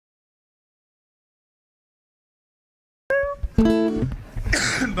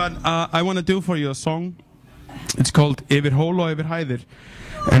But I want to do for you a song. It's called Yfir hól og yfir hæðir,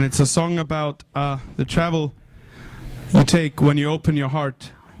 and it's a song about the travel you take when you open your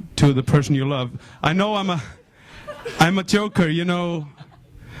heart to the person you love. I know I'm a joker, you know,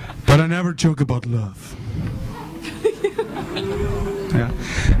 but I never joke about love. Yeah.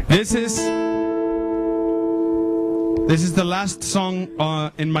 This is the last song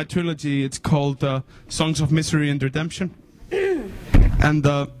in my trilogy. It's called Songs of Misery and Redemption. And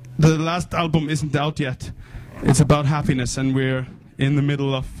the last album isn't out yet. It's about happiness, and we're in the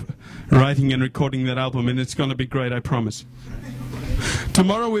middle of writing and recording that album, and it's gonna be great, I promise.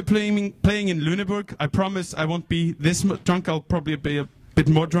 Tomorrow we're playing in Lüneburg. I promise I won't be this drunk. I'll probably be a bit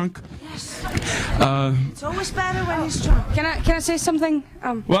more drunk. Yes. It's always better when he's drunk. Can I say something?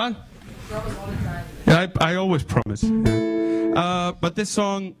 What? Yeah, I always promise. Yeah. But this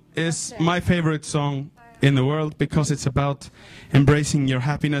song is my favorite song in the world because it's about embracing your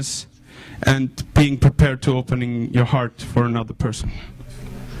happiness and being prepared to opening your heart for another person.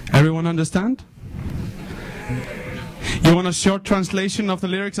 Everyone understand? You want a short translation of the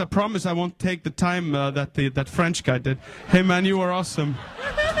lyrics? I promise I won't take the time that French guy did. Hey man, you are awesome.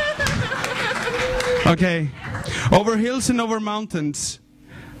 Okay. Over hills and over mountains.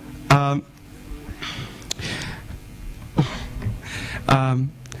 Oh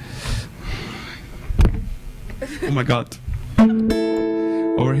my God.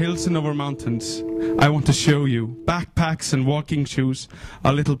 Over hills and over mountains, I want to show you backpacks and walking shoes,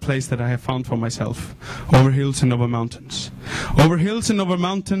 a little place that I have found for myself. Over hills and over mountains. Over hills and over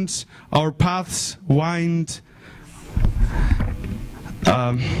mountains, our paths wind.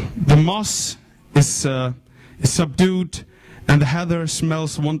 The moss is subdued, and the heather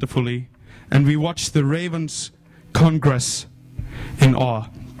smells wonderfully, and we watch the ravens congress in awe.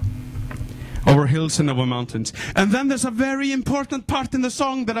 Over hills and over mountains. And then there's a very important part in the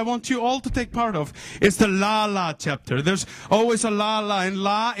song that I want you all to take part of. It's the la la chapter. There's always a la la, and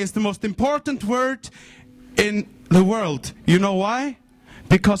la is the most important word in the world. You know why?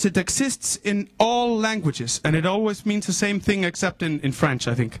 Because it exists in all languages, and it always means the same thing except in French,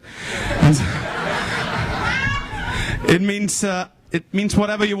 I think. It means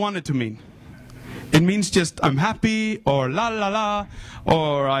whatever you want it to mean. It means just I'm happy, or la la la,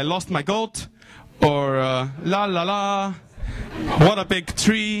 or I lost my goat, or la la la, what a big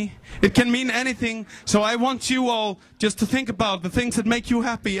tree. It can mean anything. So I want you all just to think about the things that make you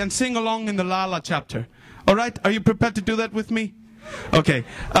happy and sing along in the la la chapter. All right? Are you prepared to do that with me? Okay.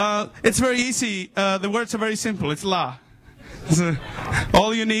 It's very easy. The words are very simple. It's la.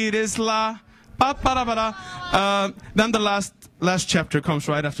 All you need is la. Ba, ba, da, ba, da. Then the last chapter comes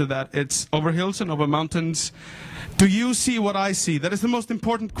right after that. It's over hills and over mountains. Do you see what I see? That is the most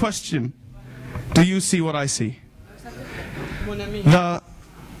important question. Do you see what I see?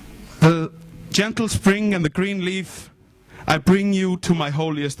 The gentle spring and the green leaf, I bring you to my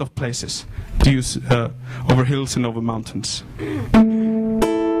holiest of places. Do you over hills and over mountains?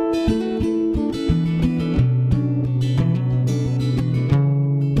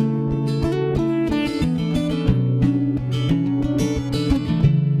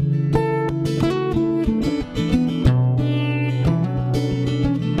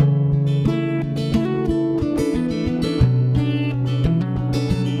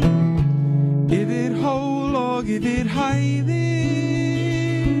 Yfir hæðir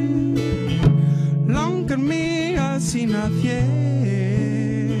langar mig að sýna þér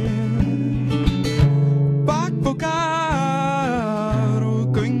bakbókar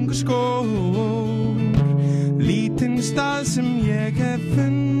og gönguskór lítinn stað sem ég hef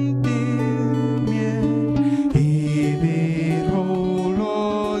fundið mér yfir hól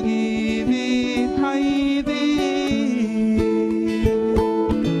og yfir hæðir.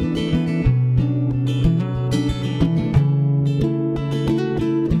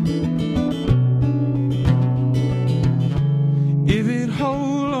 Yfir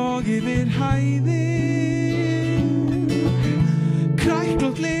hól og yfir hæðir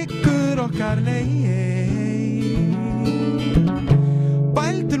kræklótt liggur okkar leið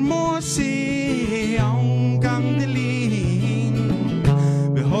bældur mosi ángandi lín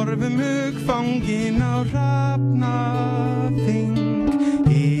við horfum hugfangin á hrafnaþing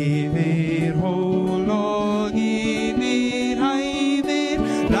yfir hól og yfir hæðir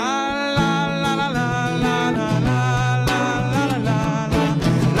la la la la la la la la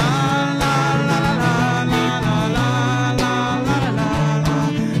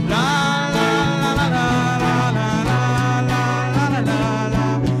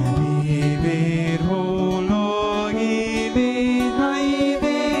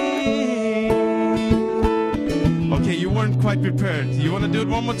quite prepared. You want to do it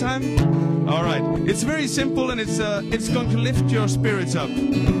one more time? All right. It's very simple, and it's going to lift your spirits up.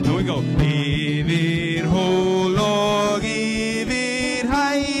 Here we go. Yfir hól og yfir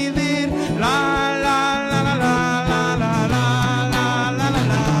hæðir, la la la la la la la la la la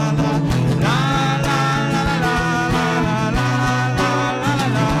la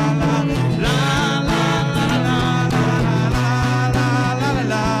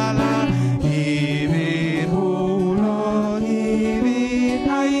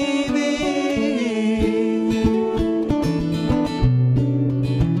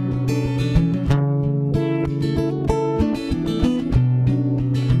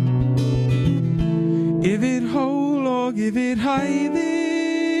yfir hæðir,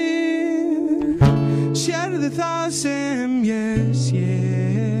 sérðu það sem ég sé,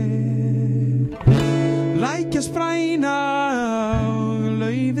 lækja spræna og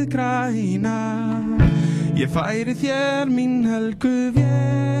laufið græna, ég færi þér mín helgu vél.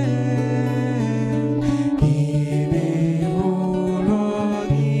 Yfir hól og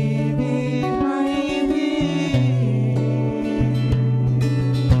yfir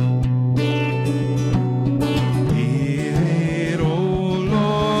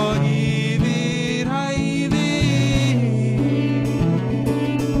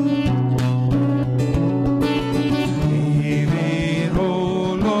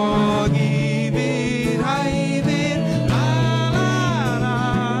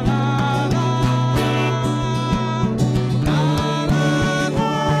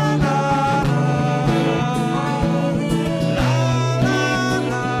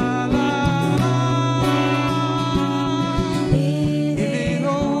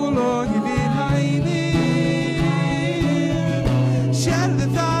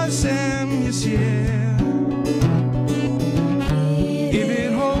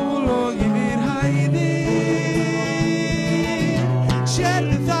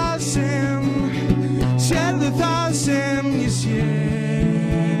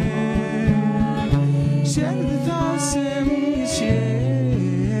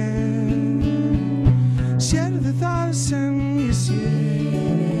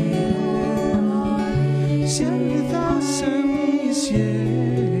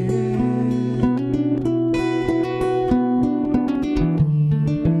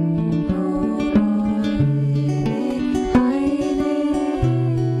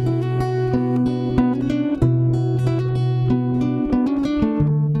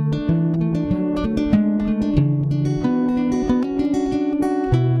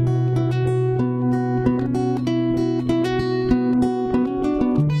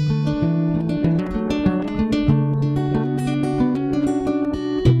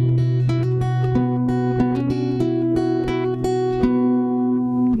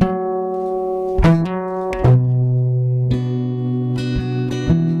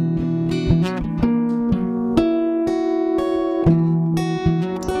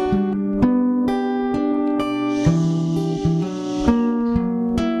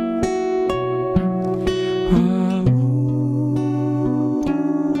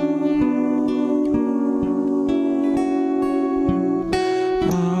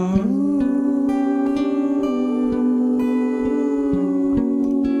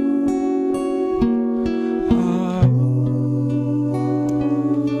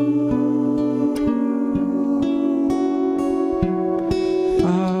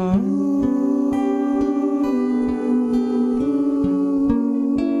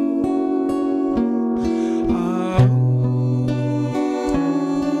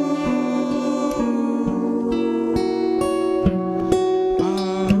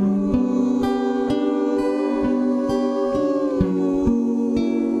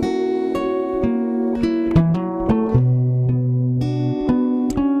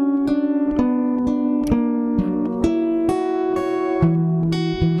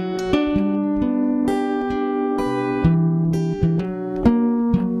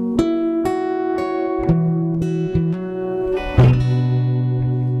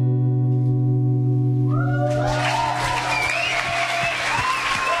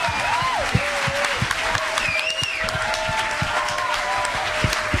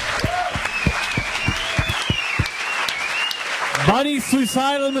Bunny,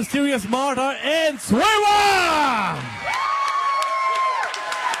 Suicidal, Mysterious Martyr, and Swear!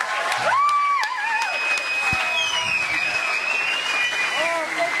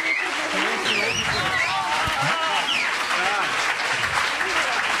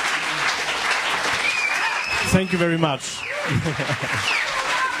 Thank you very much.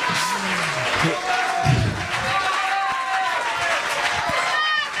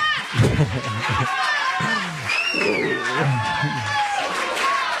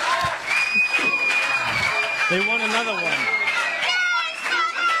 They want another one.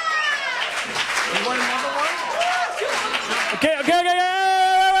 You want another one? Okay.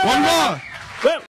 One more. Well.